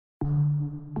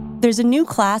There's a new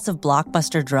class of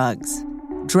blockbuster drugs.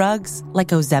 Drugs like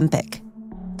Ozempic.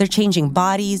 They're changing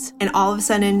bodies. And all of a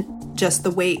sudden, just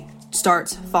the weight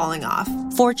starts falling off.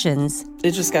 Fortunes.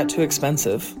 It just got too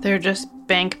expensive. They're just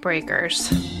bank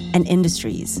breakers. And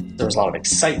industries. There was a lot of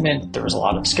excitement. There was a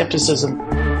lot of skepticism.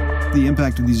 The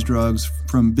impact of these drugs,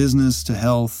 from business to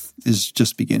health, is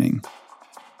just beginning.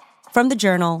 From the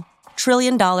Journal, $1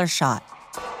 Trillion Shot.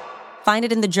 Find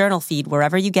it in the Journal feed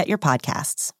wherever you get your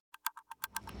podcasts.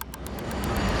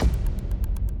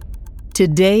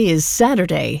 Today is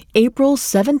Saturday, April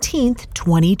 17th,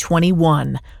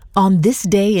 2021. On this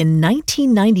day in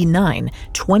 1999,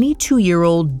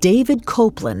 22-year-old David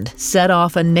Copeland set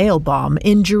off a nail bomb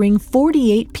injuring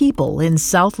 48 people in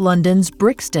South London's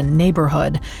Brixton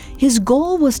neighborhood. His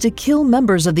goal was to kill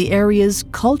members of the area's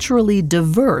culturally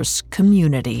diverse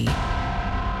community.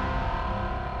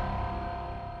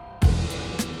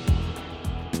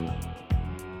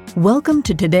 Welcome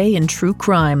to Today in True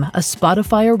Crime, a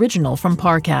Spotify original from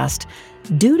Parcast.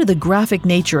 Due to the graphic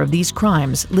nature of these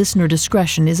crimes, listener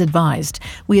discretion is advised.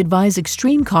 We advise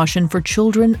extreme caution for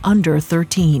children under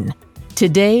 13.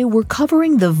 Today, we're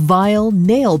covering the vile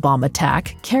nail bomb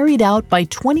attack carried out by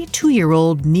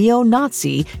 22-year-old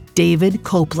neo-Nazi David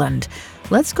Copeland.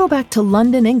 Let's go back to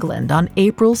London, England on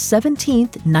April 17,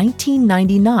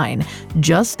 1999,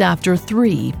 just after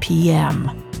 3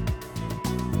 p.m.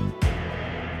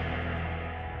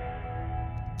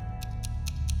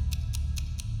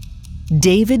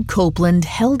 David Copeland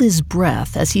held his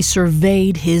breath as he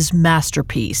surveyed his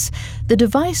masterpiece. The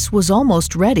device was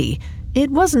almost ready.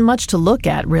 It wasn't much to look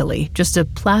at, really, just a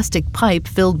plastic pipe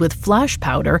filled with flash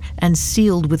powder and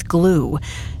sealed with glue.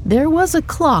 There was a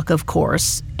clock, of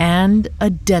course, and a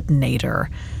detonator.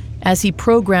 As he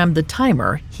programmed the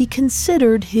timer, he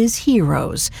considered his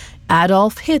heroes: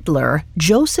 Adolf Hitler,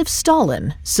 Joseph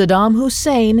Stalin, Saddam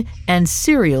Hussein, and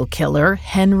serial killer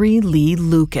Henry Lee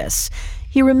Lucas.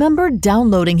 He remembered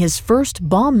downloading his first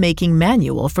bomb-making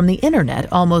manual from the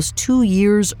internet almost 2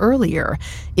 years earlier.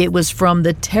 It was from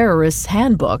the Terrorist's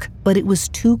Handbook, but it was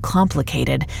too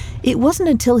complicated. It wasn't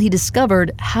until he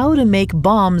discovered How to Make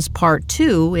Bombs Part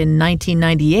 2 in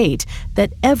 1998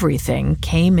 that everything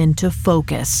came into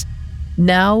focus.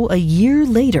 Now, a year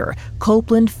later,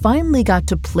 Copeland finally got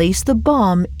to place the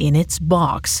bomb in its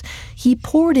box. He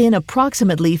poured in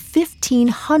approximately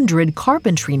 1,500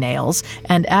 carpentry nails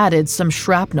and added some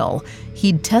shrapnel.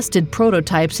 He'd tested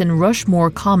prototypes in Rushmore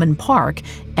Common Park,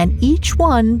 and each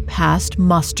one passed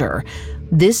muster.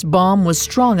 This bomb was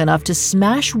strong enough to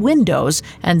smash windows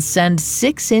and send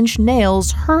 6-inch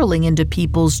nails hurling into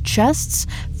people's chests,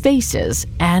 faces,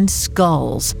 and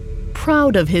skulls.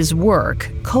 Proud of his work,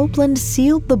 Copeland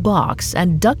sealed the box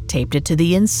and duct-taped it to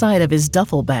the inside of his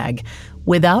duffel bag.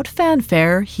 Without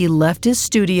fanfare, he left his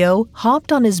studio,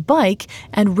 hopped on his bike,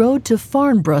 and rode to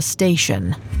Farnborough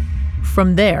Station.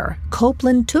 From there,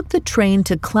 Copeland took the train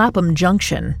to Clapham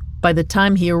Junction. By the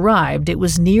time he arrived, it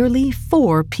was nearly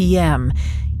 4 p.m.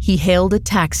 He hailed a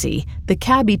taxi. The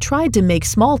cabbie tried to make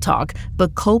small talk,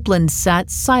 but Copeland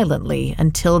sat silently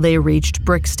until they reached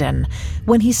Brixton.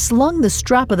 When he slung the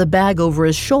strap of the bag over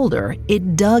his shoulder,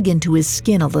 it dug into his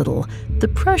skin a little. The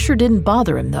pressure didn't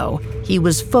bother him, though. He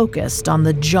was focused on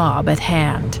the job at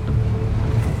hand.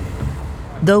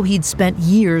 Though he'd spent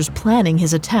years planning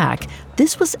his attack,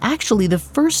 this was actually the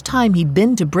first time he'd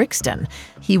been to Brixton.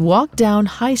 He walked down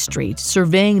High Street,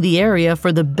 surveying the area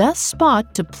for the best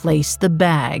spot to place the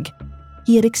bag.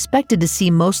 He had expected to see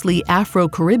mostly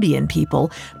Afro-Caribbean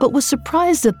people, but was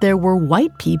surprised that there were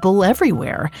white people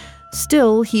everywhere.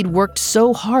 Still, he'd worked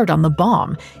so hard on the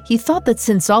bomb. He thought that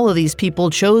since all of these people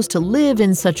chose to live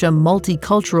in such a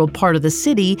multicultural part of the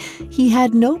city, he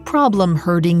had no problem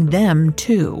hurting them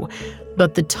too.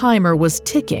 But the timer was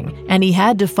ticking, and he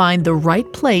had to find the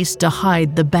right place to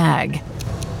hide the bag.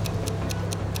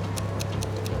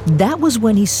 That was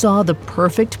when he saw the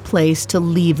perfect place to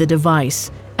leave the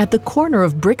device. At the corner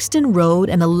of Brixton Road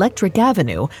and Electric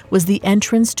Avenue was the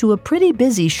entrance to a pretty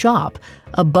busy shop.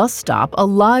 A bus stop,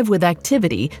 alive with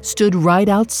activity, stood right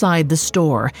outside the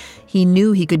store. He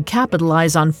knew he could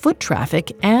capitalize on foot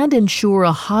traffic and ensure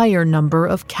a higher number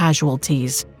of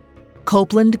casualties.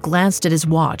 Copeland glanced at his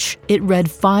watch. It read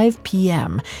 5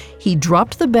 p.m. He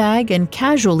dropped the bag and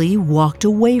casually walked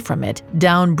away from it,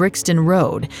 down Brixton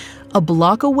Road. A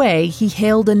block away, he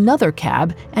hailed another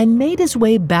cab and made his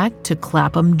way back to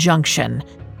Clapham Junction.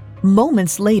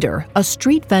 Moments later, a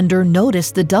street vendor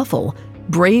noticed the duffel.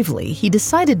 Bravely, he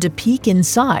decided to peek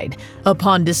inside.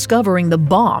 Upon discovering the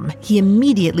bomb, he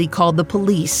immediately called the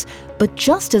police. But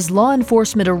just as law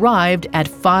enforcement arrived at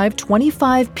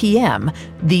 5:25 p.m.,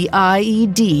 the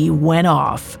IED went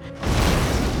off.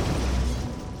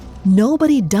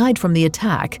 Nobody died from the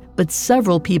attack, but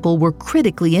several people were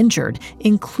critically injured,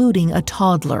 including a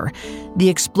toddler. The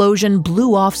explosion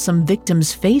blew off some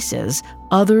victims' faces.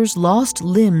 Others lost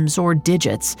limbs or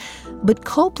digits. But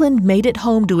Copeland made it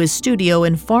home to his studio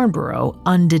in Farnborough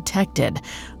undetected.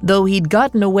 Though he'd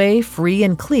gotten away free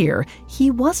and clear,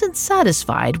 he wasn't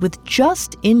satisfied with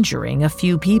just injuring a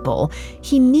few people.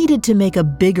 He needed to make a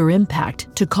bigger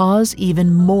impact to cause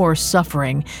even more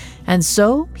suffering. And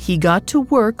so he got to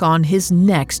work on his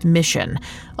next mission.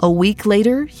 A week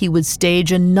later, he would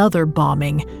stage another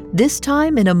bombing, this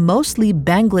time in a mostly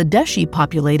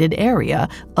Bangladeshi-populated area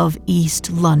of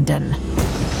East London.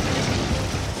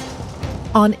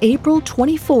 On April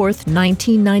 24,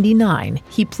 1999,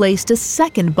 he placed a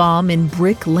second bomb in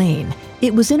Brick Lane.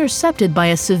 It was intercepted by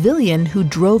a civilian who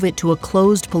drove it to a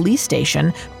closed police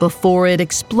station before it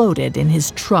exploded in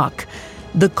his truck.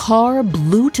 The car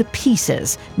blew to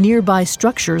pieces. Nearby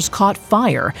structures caught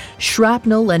fire.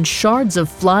 Shrapnel and shards of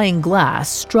flying glass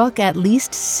struck at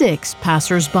least 6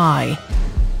 passers-by.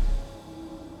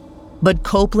 But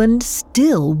Copeland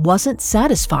still wasn't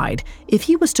satisfied. If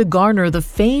he was to garner the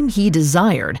fame he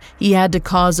desired, he had to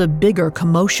cause a bigger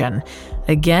commotion.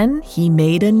 Again, he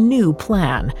made a new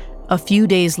plan. A few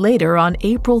days later, on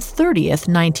April 30th,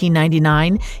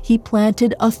 1999, he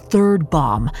planted a third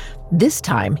bomb. This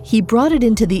time, he brought it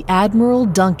into the Admiral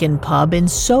Duncan pub in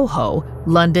Soho,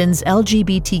 London's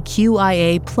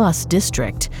LGBTQIA+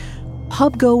 district.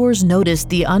 Pubgoers noticed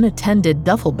the unattended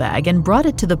duffel bag and brought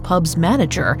it to the pub's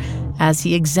manager. As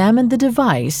he examined the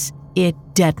device, it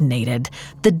detonated.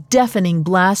 The deafening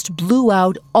blast blew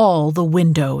out all the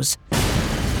windows.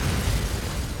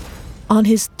 On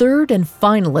his third and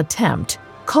final attempt,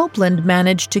 Copeland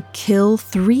managed to kill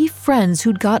 3 friends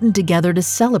who'd gotten together to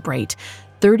celebrate: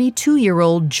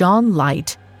 32-year-old John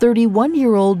Light,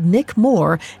 31-year-old Nick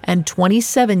Moore, and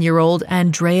 27-year-old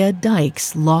Andrea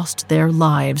Dykes lost their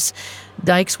lives.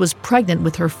 Dykes was pregnant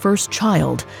with her first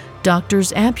child.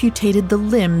 Doctors amputated the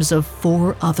limbs of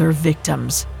 4 other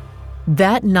victims.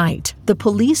 That night, the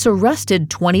police arrested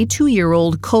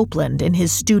 22-year-old Copeland in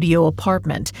his studio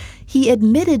apartment. He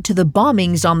admitted to the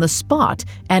bombings on the spot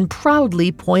and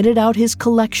proudly pointed out his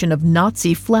collection of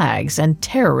Nazi flags and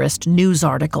terrorist news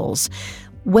articles.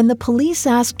 When the police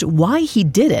asked why he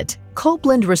did it,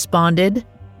 Copeland responded,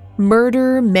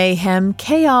 "Murder, mayhem,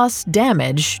 chaos,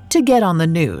 damage, to get on the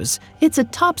news. It's a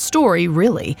top story,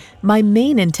 really. My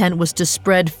main intent was to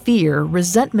spread fear,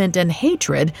 resentment, and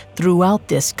hatred throughout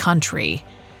this country."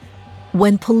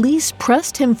 When police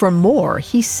pressed him for more,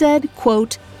 he said,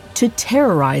 quote, "To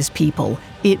terrorize people.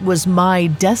 It was my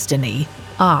destiny.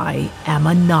 I am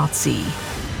a Nazi."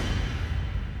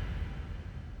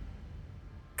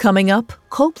 Coming up,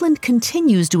 Copeland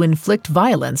continues to inflict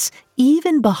violence,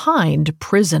 even behind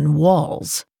prison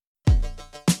walls.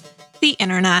 The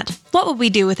internet. What would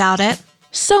we do without it?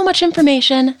 So much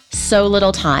information, so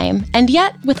little time, and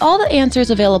yet, with all the answers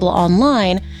available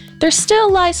online, there still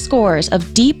lie scores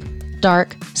of deep,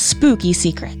 dark, spooky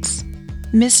secrets.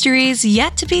 Mysteries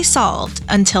yet to be solved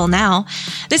until now.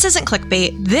 This isn't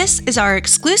clickbait. This is our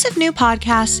exclusive new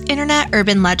podcast, Internet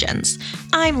Urban Legends.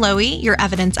 I'm Loie, your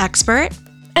evidence expert.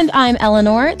 And I'm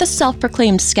Eleanor, the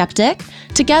self-proclaimed skeptic.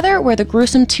 Together, we're the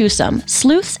gruesome twosome,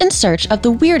 sleuths in search of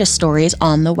the weirdest stories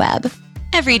on the web.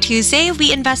 Every Tuesday,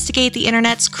 we investigate the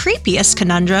internet's creepiest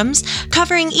conundrums,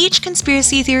 covering each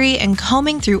conspiracy theory and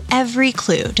combing through every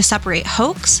clue to separate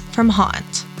hoax from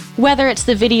haunt. Whether it's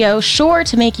the video sure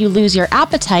to make you lose your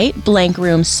appetite, blank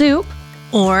room soup,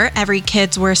 or every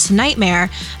kid's worst nightmare,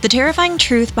 the terrifying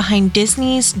truth behind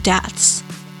Disney's deaths.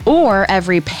 Or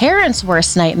every parent's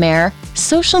worst nightmare,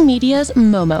 social media's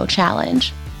Momo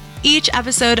challenge. Each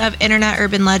episode of Internet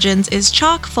Urban Legends is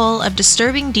chock full of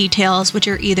disturbing details which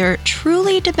are either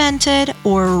truly demented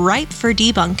or ripe for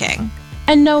debunking.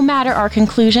 And no matter our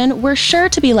conclusion, we're sure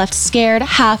to be left scared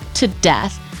half to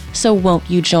death. So won't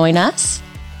you join us?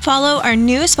 Follow our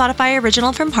new Spotify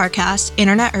original from Parcast,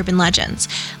 Internet Urban Legends.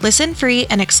 Listen free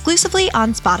and exclusively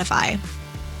on Spotify.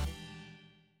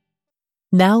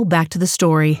 Now back to the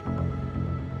story.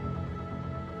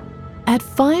 At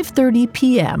 5:30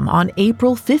 p.m. on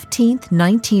April 15,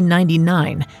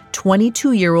 1999,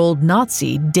 22-year-old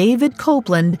Nazi David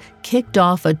Copeland kicked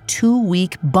off a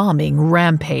 2-week bombing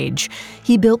rampage.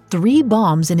 He built 3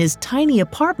 bombs in his tiny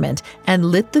apartment and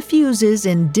lit the fuses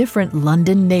in different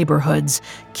London neighborhoods,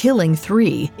 killing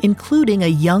 3, including a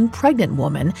young pregnant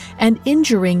woman, and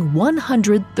injuring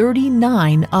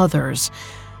 139 others.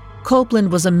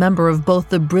 Copeland was a member of both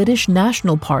the British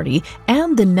National Party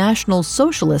and the National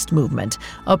Socialist Movement,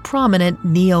 a prominent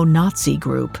neo-Nazi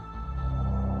group.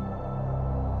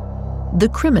 The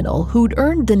criminal, who'd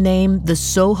earned the name the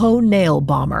Soho Nail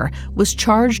Bomber, was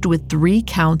charged with 3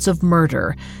 counts of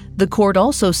murder. The court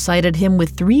also cited him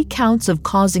with 3 counts of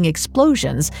causing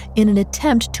explosions in an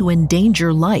attempt to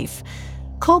endanger life.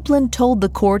 Copeland told the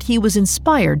court he was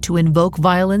inspired to invoke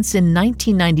violence in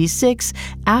 1996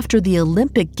 after the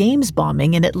Olympic Games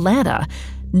bombing in Atlanta.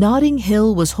 Notting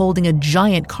Hill was holding a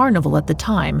giant carnival at the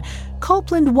time.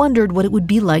 Copeland wondered what it would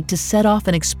be like to set off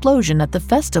an explosion at the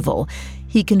festival.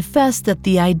 He confessed that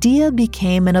the idea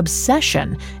became an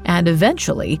obsession, and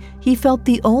eventually, he felt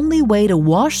the only way to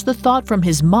wash the thought from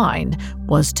his mind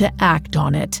was to act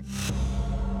on it.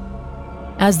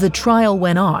 As the trial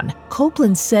went on,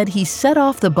 Copeland said he set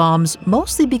off the bombs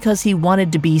mostly because he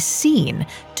wanted to be seen,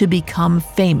 to become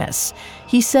famous.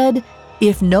 He said,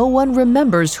 "If no one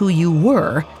remembers who you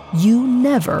were, you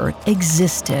never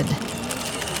existed."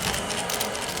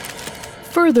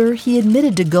 Further, he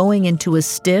admitted to going into a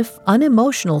stiff,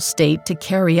 unemotional state to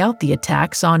carry out the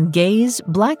attacks on gays,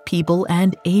 black people,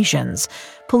 and Asians.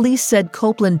 Police said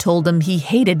Copeland told him he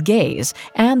hated gays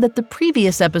and that the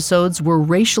previous episodes were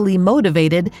racially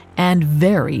motivated and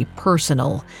very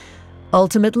personal.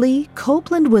 Ultimately,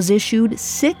 Copeland was issued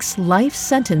 6 life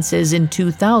sentences in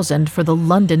 2000 for the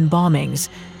London bombings.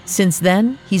 Since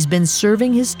then, he's been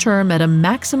serving his term at a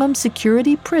maximum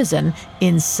security prison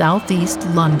in southeast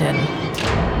London.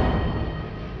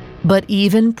 But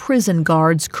even prison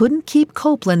guards couldn't keep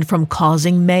Copeland from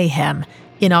causing mayhem.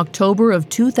 In October of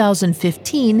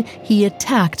 2015, he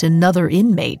attacked another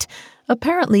inmate.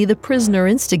 Apparently, the prisoner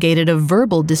instigated a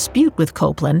verbal dispute with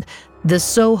Copeland. The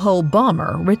Soho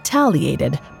bomber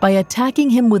retaliated by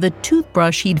attacking him with a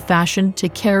toothbrush he'd fashioned to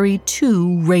carry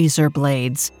 2 razor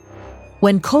blades.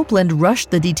 When Copeland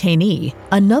rushed the detainee,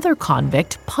 another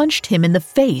convict punched him in the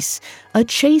face. A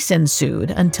chase ensued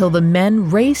until the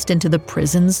men raced into the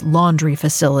prison's laundry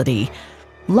facility.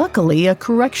 Luckily, a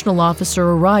correctional officer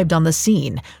arrived on the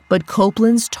scene, but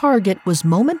Copeland's target was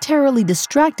momentarily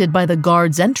distracted by the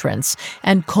guard's entrance,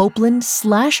 and Copeland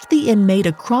slashed the inmate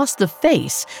across the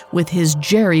face with his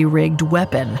jerry-rigged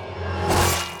weapon.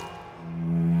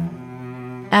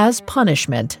 As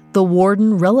punishment, the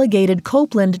warden relegated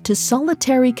Copeland to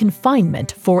solitary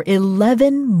confinement for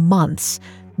 11 months.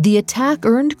 The attack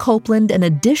earned Copeland an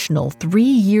additional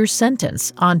 3-year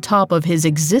sentence on top of his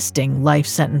existing life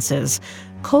sentences.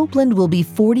 Copeland will be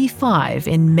 45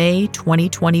 in May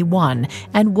 2021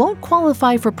 and won't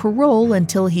qualify for parole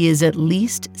until he is at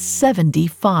least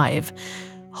 75.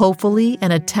 Hopefully,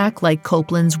 an attack like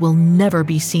Copeland's will never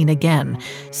be seen again.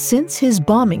 Since his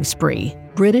bombing spree,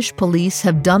 British police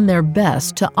have done their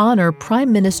best to honor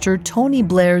Prime Minister Tony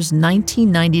Blair's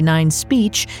 1999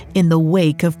 speech in the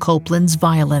wake of Copeland's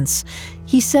violence.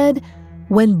 He said,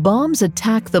 "When bombs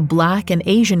attack the Black and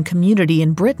Asian community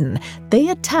in Britain, they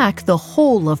attack the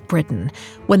whole of Britain.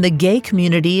 When the gay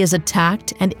community is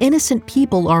attacked and innocent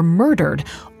people are murdered,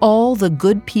 all the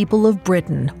good people of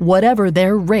Britain, whatever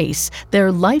their race,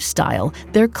 their lifestyle,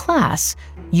 their class,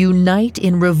 unite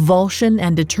in revulsion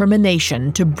and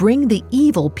determination to bring the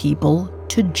evil people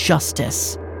to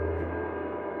justice."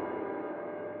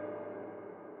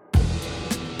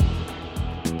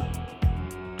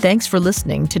 Thanks for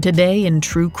listening to Today in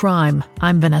True Crime.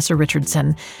 I'm Vanessa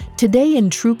Richardson. Today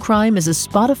in True Crime is a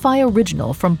Spotify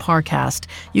original from Parcast.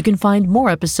 You can find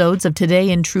more episodes of Today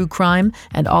in True Crime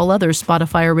and all other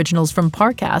Spotify originals from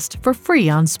Parcast for free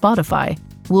on Spotify.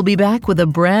 We'll be back with a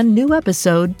brand new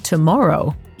episode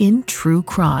tomorrow in True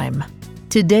Crime.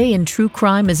 Today in True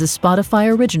Crime is a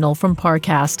Spotify original from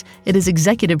Parcast. It is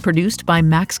executive produced by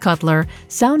Max Cutler,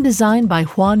 sound design by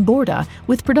Juan Borda,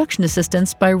 with production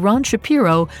assistance by Ron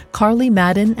Shapiro, Carly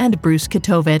Madden, and Bruce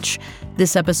Kitovich.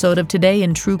 This episode of Today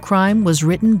in True Crime was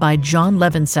written by John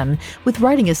Levinson, with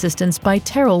writing assistance by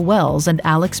Terrell Wells and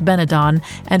Alex Benedon,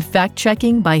 and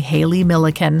fact-checking by Haley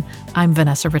Milliken. I'm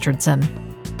Vanessa Richardson.